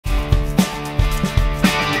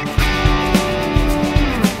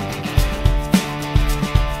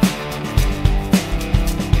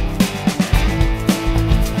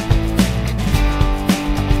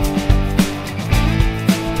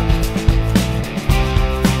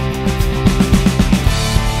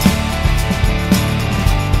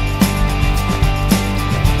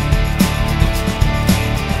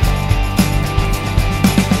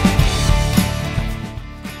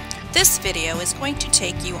going to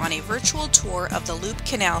take you on a virtual tour of the Loup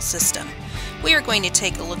Canal system. We are going to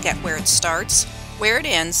take a look at where it starts, where it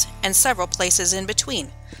ends, and several places in between.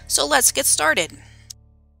 So let's get started.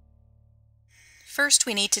 First,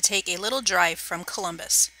 we need to take a little drive from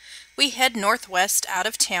Columbus. We head northwest out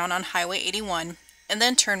of town on Highway 81 and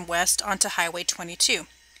then turn west onto Highway 22.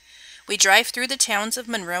 We drive through the towns of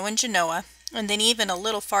Monroe and Genoa and then even a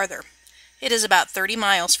little farther. It is about 30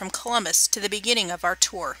 miles from Columbus to the beginning of our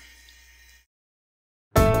tour.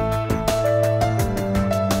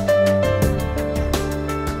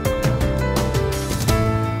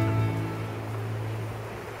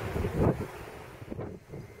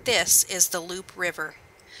 This is the Loup River.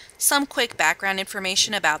 Some quick background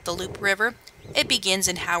information about the Loup River. It begins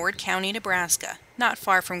in Howard County, Nebraska, not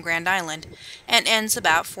far from Grand Island, and ends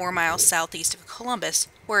about 4 miles southeast of Columbus,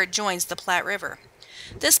 where it joins the Platte River.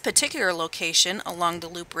 This particular location along the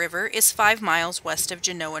Loup River is 5 miles west of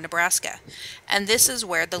Genoa, Nebraska, and this is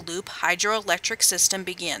where the Loup hydroelectric system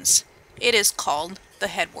begins. It is called the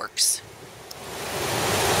Headworks.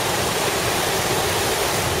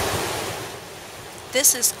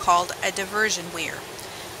 This is called a diversion weir.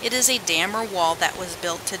 It is a dam or wall that was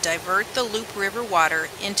built to divert the Loup River water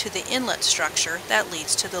into the inlet structure that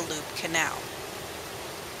leads to the Loup Canal.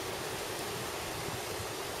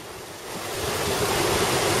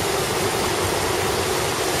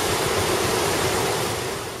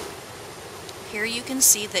 Here you can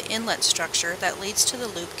see the inlet structure that leads to the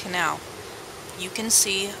Loup Canal. You can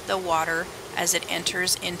see the water as it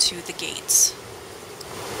enters into the gates.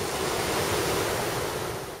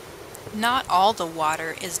 Not all the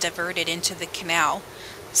water is diverted into the canal.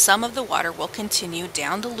 Some of the water will continue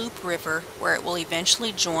down the Loup River, where it will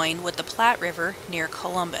eventually join with the Platte River near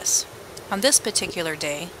Columbus. On this particular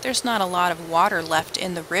day, there's not a lot of water left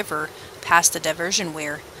in the river past the diversion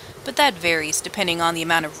weir, but that varies depending on the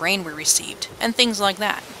amount of rain we received, and things like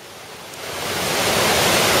that.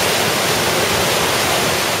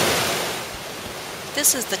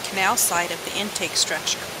 This is the canal side of the intake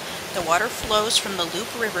structure. The water flows from the Loup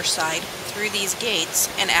River side through these gates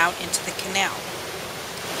and out into the canal.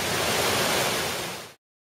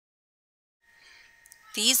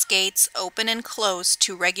 These gates open and close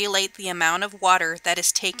to regulate the amount of water that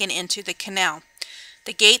is taken into the canal.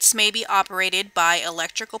 The gates may be operated by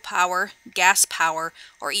electrical power, gas power,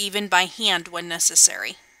 or even by hand when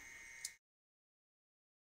necessary.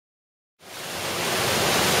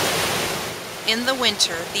 In the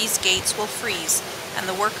winter, these gates will freeze, and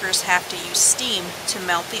the workers have to use steam to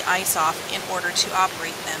melt the ice off in order to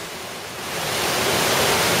operate them.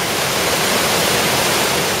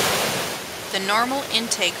 The normal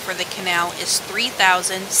intake for the canal is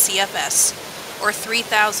 3,000 CFS, or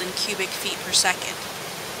 3,000 cubic feet per second.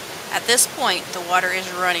 At this point, the water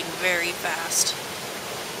is running very fast.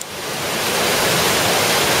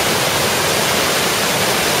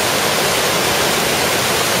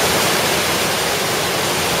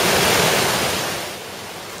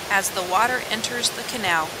 As the water enters the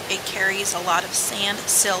canal, it carries a lot of sand,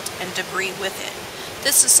 silt, and debris with it.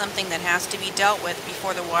 This is something that has to be dealt with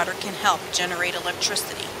before the water can help generate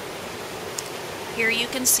electricity. Here you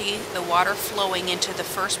can see the water flowing into the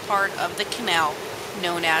first part of the canal,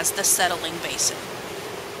 known as the settling basin.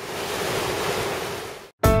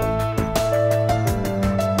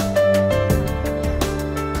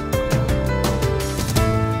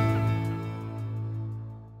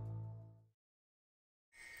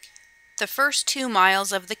 The first 2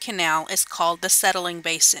 miles of the canal is called the settling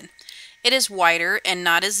basin. It is wider and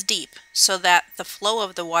not as deep, so that the flow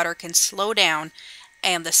of the water can slow down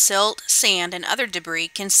and the silt, sand, and other debris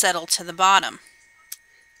can settle to the bottom.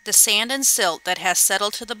 The sand and silt that has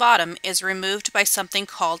settled to the bottom is removed by something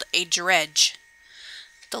called a dredge.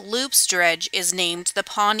 The Loup's dredge is named the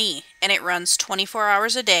Pawnee, and it runs 24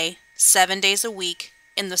 hours a day, 7 days a week,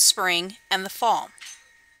 in the spring and the fall.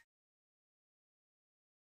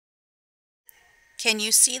 Can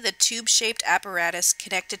you see the tube-shaped apparatus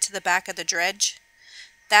connected to the back of the dredge?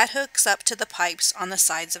 That hooks up to the pipes on the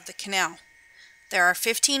sides of the canal. There are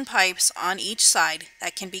 15 pipes on each side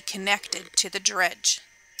that can be connected to the dredge.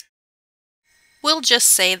 We'll just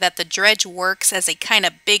say that the dredge works as a kind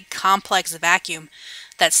of big complex vacuum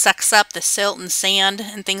that sucks up the silt and sand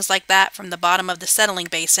and things like that from the bottom of the settling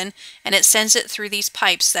basin, and it sends it through these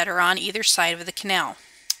pipes that are on either side of the canal.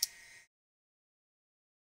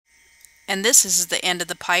 And this is the end of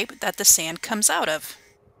the pipe that the sand comes out of.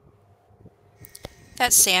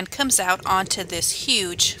 That sand comes out onto this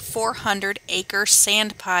huge 400-acre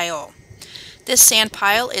sand pile. This sand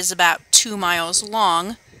pile is about 2 miles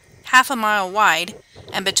long, half a mile wide,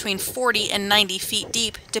 and between 40 and 90 feet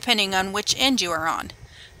deep, depending on which end you are on.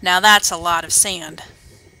 Now that's a lot of sand.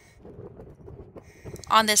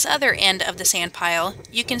 On this other end of the sand pile,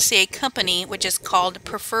 you can see a company which is called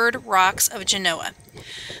Preferred Rocks of Genoa.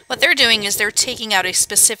 What they're doing is they're taking out a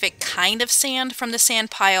specific kind of sand from the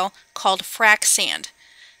sand pile called frac sand.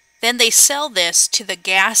 Then they sell this to the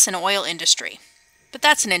gas and oil industry. But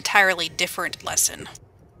that's an entirely different lesson.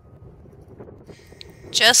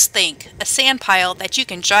 Just think, a sand pile that you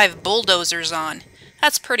can drive bulldozers on.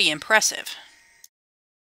 That's pretty impressive.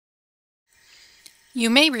 You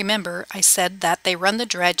may remember I said that they run the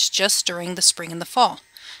dredge just during the spring and the fall.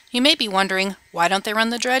 You may be wondering, why don't they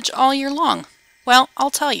run the dredge all year long? Well, I'll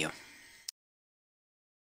tell you.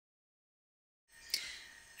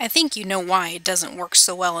 I think you know why it doesn't work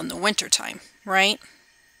so well in the wintertime, right?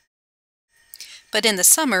 But in the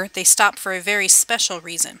summer, they stop for a very special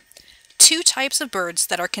reason. Two types of birds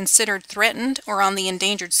that are considered threatened or on the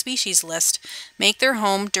endangered species list make their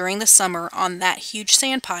home during the summer on that huge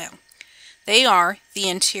sand pile. They are the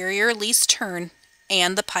interior least tern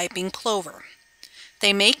and the piping plover.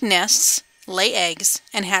 They make nests, lay eggs,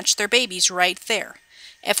 and hatch their babies right there.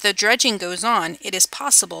 If the dredging goes on, it is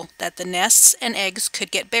possible that the nests and eggs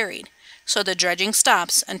could get buried, so the dredging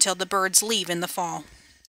stops until the birds leave in the fall.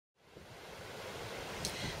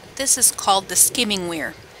 This is called the skimming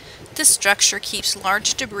weir. This structure keeps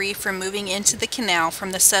large debris from moving into the canal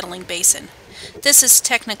from the settling basin. This is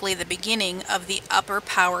technically the beginning of the upper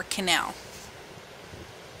power canal.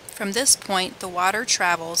 From this point, the water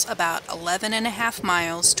travels about 11.5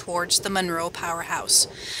 miles towards the Monroe Powerhouse,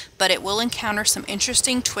 but it will encounter some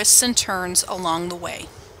interesting twists and turns along the way.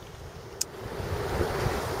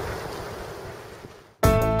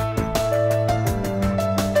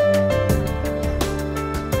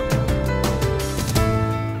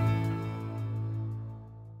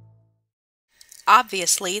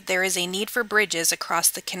 Obviously, there is a need for bridges across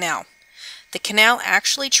the canal. The canal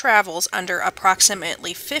actually travels under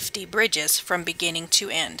approximately 50 bridges from beginning to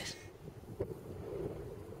end.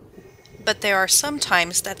 But there are some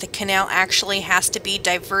times that the canal actually has to be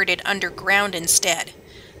diverted underground instead.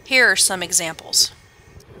 Here are some examples.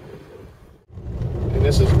 And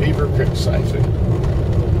this is Beaver Creek siphon.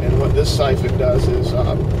 And what this siphon does is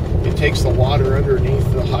it takes the water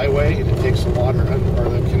underneath the highway, and it takes the water or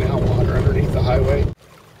the canal water underneath the highway.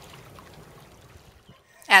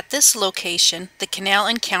 At this location, the canal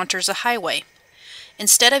encounters a highway.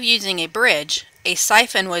 Instead of using a bridge, a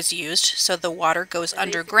siphon was used so the water goes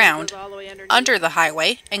underground, under the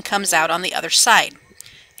highway, and comes out on the other side.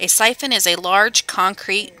 A siphon is a large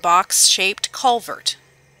concrete box-shaped culvert.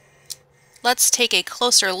 Let's take a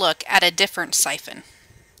closer look at a different siphon.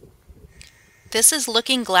 This is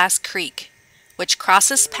Looking Glass Creek, which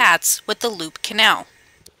crosses paths with the Loup Canal.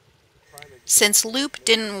 Since Loup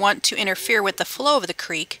didn't want to interfere with the flow of the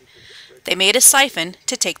creek, they made a siphon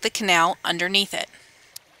to take the canal underneath it.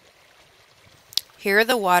 Here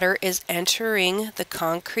the water is entering the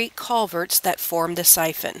concrete culverts that form the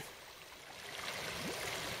siphon.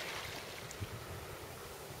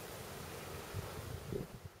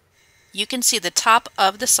 You can see the top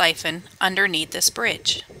of the siphon underneath this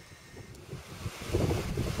bridge.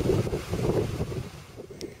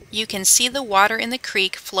 You can see the water in the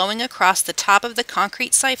creek flowing across the top of the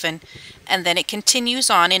concrete siphon, and then it continues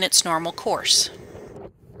on in its normal course.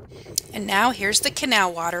 And now here's the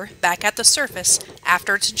canal water back at the surface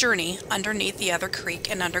after its journey underneath the other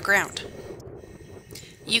creek and underground.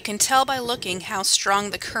 You can tell by looking how strong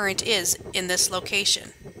the current is in this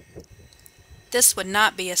location. This would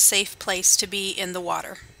not be a safe place to be in the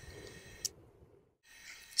water.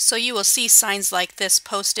 So you will see signs like this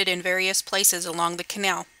posted in various places along the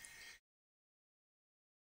canal.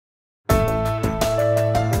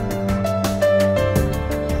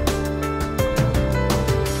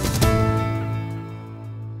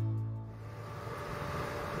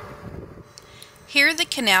 Here the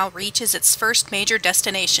canal reaches its first major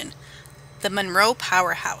destination, the Monroe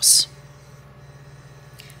Powerhouse.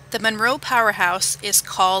 The Monroe Powerhouse is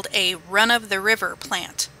called a run-of-the-river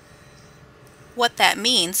plant. What that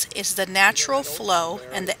means is the natural flow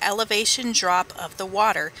and the elevation drop of the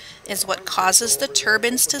water is what causes the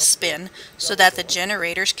turbines to spin so that the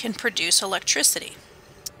generators can produce electricity.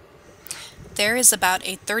 There is about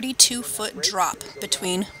a 32-foot drop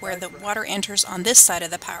between where the water enters on this side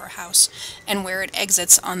of the powerhouse and where it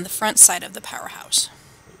exits on the front side of the powerhouse.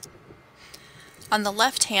 On the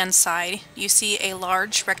left-hand side, you see a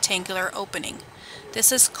large rectangular opening.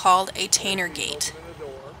 This is called a Tanner gate.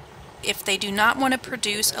 If they do not want to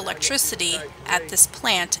produce electricity at this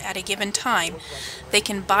plant at a given time, they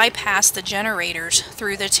can bypass the generators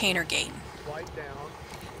through the Tanner gate.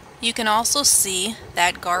 You can also see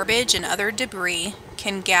that garbage and other debris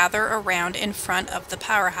can gather around in front of the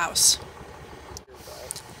powerhouse.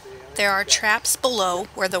 There are traps below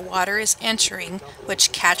where the water is entering,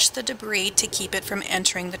 which catch the debris to keep it from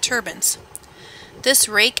entering the turbines. This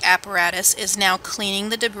rake apparatus is now cleaning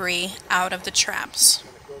the debris out of the traps.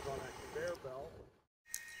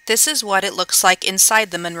 This is what it looks like inside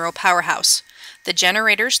the Monroe Powerhouse. The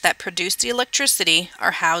generators that produce the electricity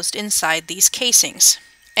are housed inside these casings.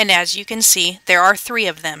 And as you can see, there are 3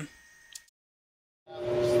 of them.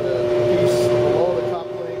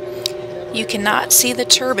 You cannot see the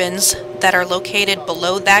turbines that are located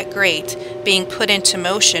below that grate being put into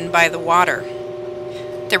motion by the water.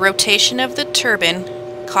 The rotation of the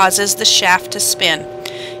turbine causes the shaft to spin.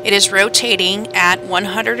 It is rotating at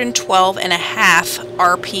 112.5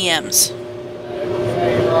 RPMs.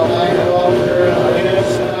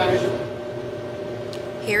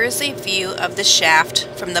 Here is a view of the shaft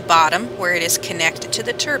from the bottom where it is connected to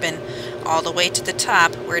the turbine all the way to the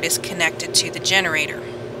top where it is connected to the generator.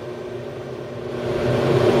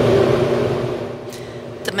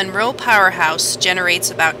 The Monroe Powerhouse generates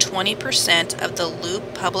about 20% of the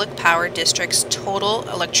Loup Public Power District's total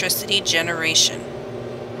electricity generation.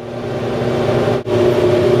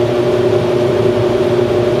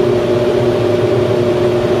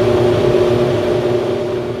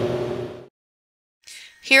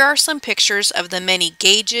 Here are some pictures of the many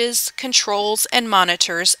gauges, controls, and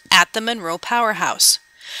monitors at the Monroe Powerhouse.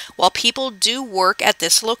 While people do work at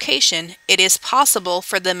this location, it is possible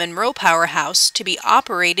for the Monroe Powerhouse to be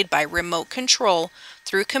operated by remote control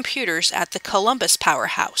through computers at the Columbus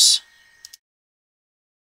Powerhouse.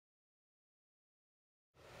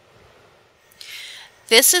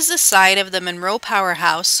 This is the side of the Monroe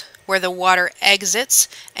Powerhouse where the water exits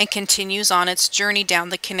and continues on its journey down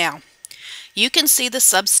the canal. You can see the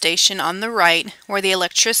substation on the right where the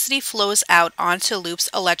electricity flows out onto Loup's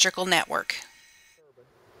electrical network.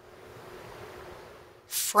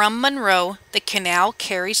 From Monroe, the canal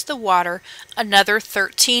carries the water another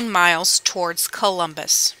 13 miles towards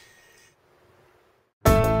Columbus.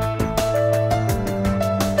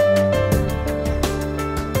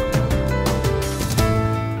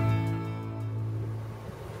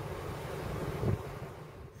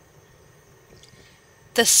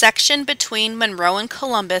 The section between Monroe and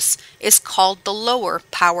Columbus is called the Lower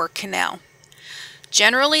Power Canal.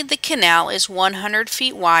 Generally, the canal is 100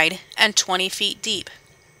 feet wide and 20 feet deep.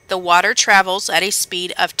 The water travels at a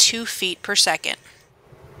speed of 2 feet per second.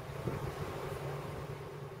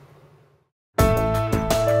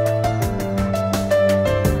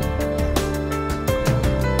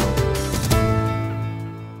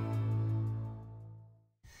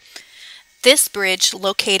 This bridge,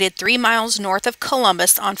 located 3 miles north of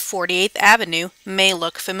Columbus on 48th Avenue, may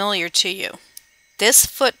look familiar to you. This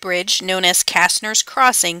footbridge, known as Kastner's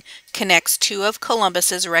Crossing, connects 2 of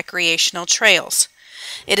Columbus's recreational trails.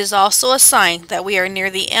 It is also a sign that we are near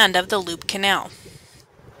the end of the Loup Canal.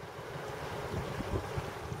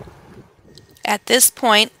 At this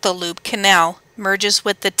point, the Loup Canal merges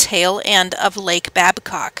with the tail end of Lake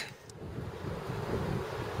Babcock.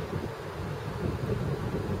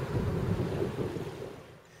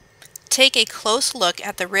 Take a close look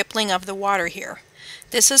at the rippling of the water here.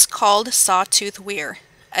 This is called sawtooth weir.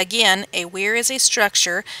 Again, a weir is a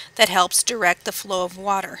structure that helps direct the flow of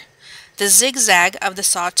water. The zigzag of the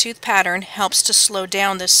sawtooth pattern helps to slow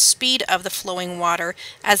down the speed of the flowing water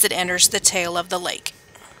as it enters the tail of the lake.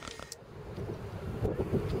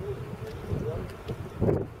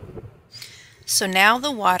 So now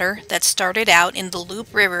the water that started out in the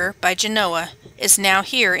Loup River by Genoa is now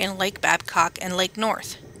here in Lake Babcock and Lake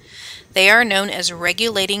North. They are known as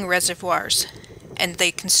regulating reservoirs, and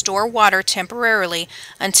they can store water temporarily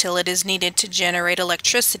until it is needed to generate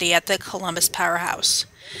electricity at the Columbus Powerhouse.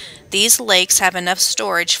 These lakes have enough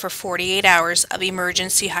storage for 48 hours of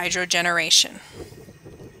emergency hydro generation.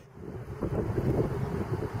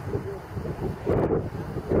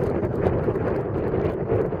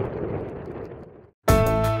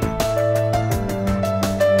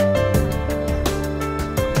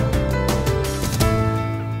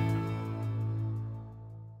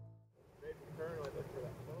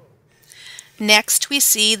 Next, we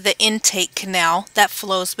see the intake canal that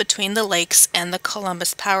flows between the lakes and the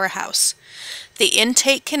Columbus Powerhouse. The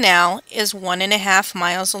intake canal is 1.5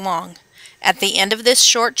 miles long. At the end of this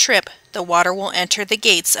short trip, the water will enter the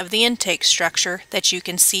gates of the intake structure that you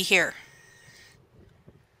can see here.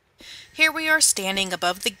 Here we are standing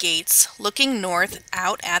above the gates, looking north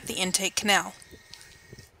out at the intake canal.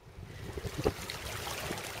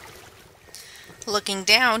 Looking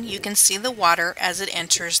down, you can see the water as it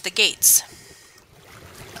enters the gates.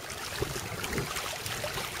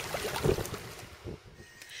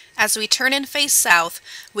 As we turn and face south,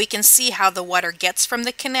 we can see how the water gets from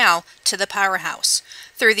the canal to the powerhouse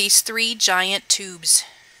through these 3 giant tubes.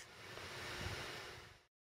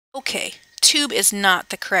 Okay, tube is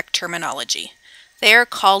not the correct terminology. They are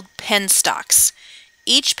called penstocks.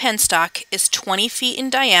 Each penstock is 20 feet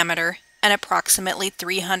in diameter and approximately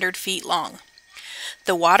 300 feet long.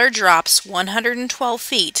 The water drops 112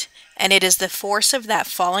 feet, and it is the force of that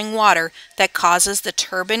falling water that causes the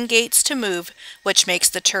turbine gates to move, which makes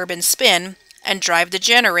the turbine spin and drive the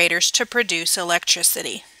generators to produce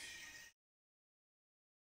electricity.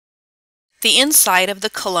 The inside of the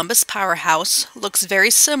Columbus Powerhouse looks very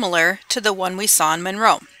similar to the one we saw in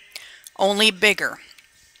Monroe, only bigger.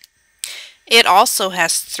 It also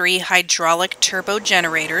has 3 hydraulic turbo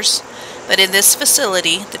generators, but in this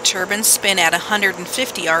facility the turbines spin at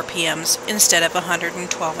 150 RPMs instead of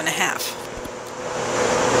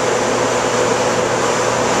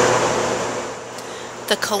 112.5.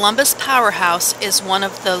 The Columbus Powerhouse is one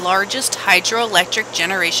of the largest hydroelectric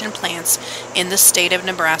generation plants in the state of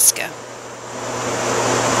Nebraska.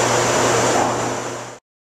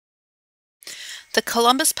 The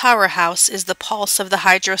Columbus Powerhouse is the pulse of the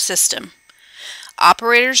hydro system.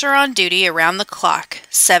 Operators are on duty around the clock,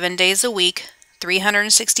 7 days a week,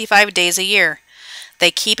 365 days a year.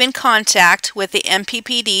 They keep in contact with the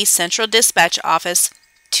MPPD Central Dispatch Office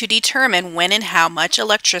to determine when and how much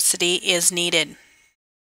electricity is needed.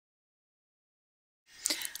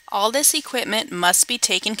 All this equipment must be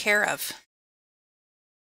taken care of.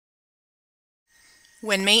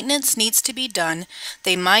 When maintenance needs to be done,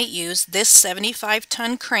 they might use this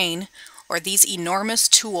 75-ton crane or these enormous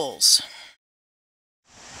tools.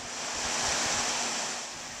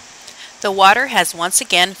 The water has once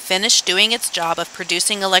again finished doing its job of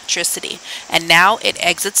producing electricity, and now it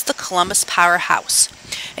exits the Columbus Powerhouse.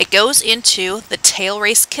 It goes into the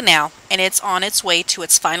Tailrace Canal, and it's on its way to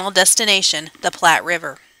its final destination, the Platte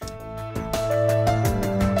River.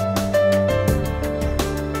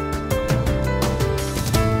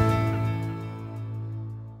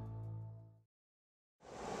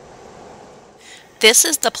 This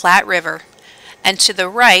is the Platte River, and to the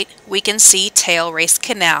right we can see Tailrace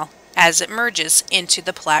Canal as it merges into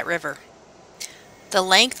the Platte River. The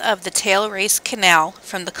length of the Tailrace Canal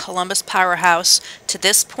from the Columbus Powerhouse to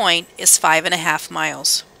this point is 5.5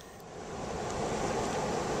 miles.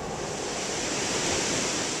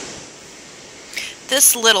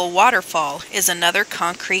 This little waterfall is another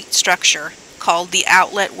concrete structure called the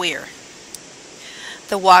outlet weir.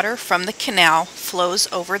 The water from the canal flows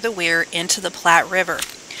over the weir into the Platte River.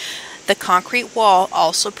 The concrete wall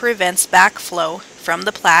also prevents backflow from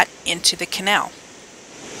the Platte into the canal.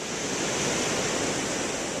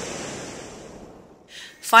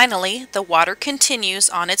 Finally, the water continues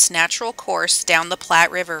on its natural course down the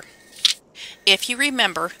Platte River. If you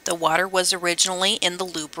remember, the water was originally in the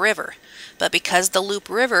Loup River, but because the Loup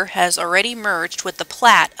River has already merged with the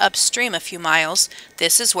Platte upstream a few miles,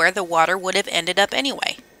 this is where the water would have ended up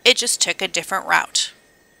anyway. It just took a different route.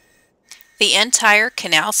 The entire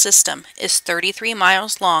canal system is 33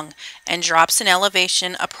 miles long and drops in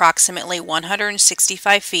elevation approximately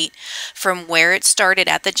 165 feet from where it started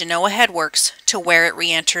at the Genoa Headworks to where it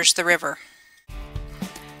re-enters the river.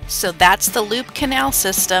 So that's the Loup Canal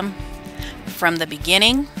system from the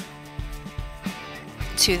beginning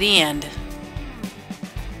to the end.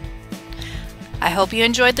 I hope you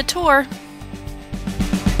enjoyed the tour.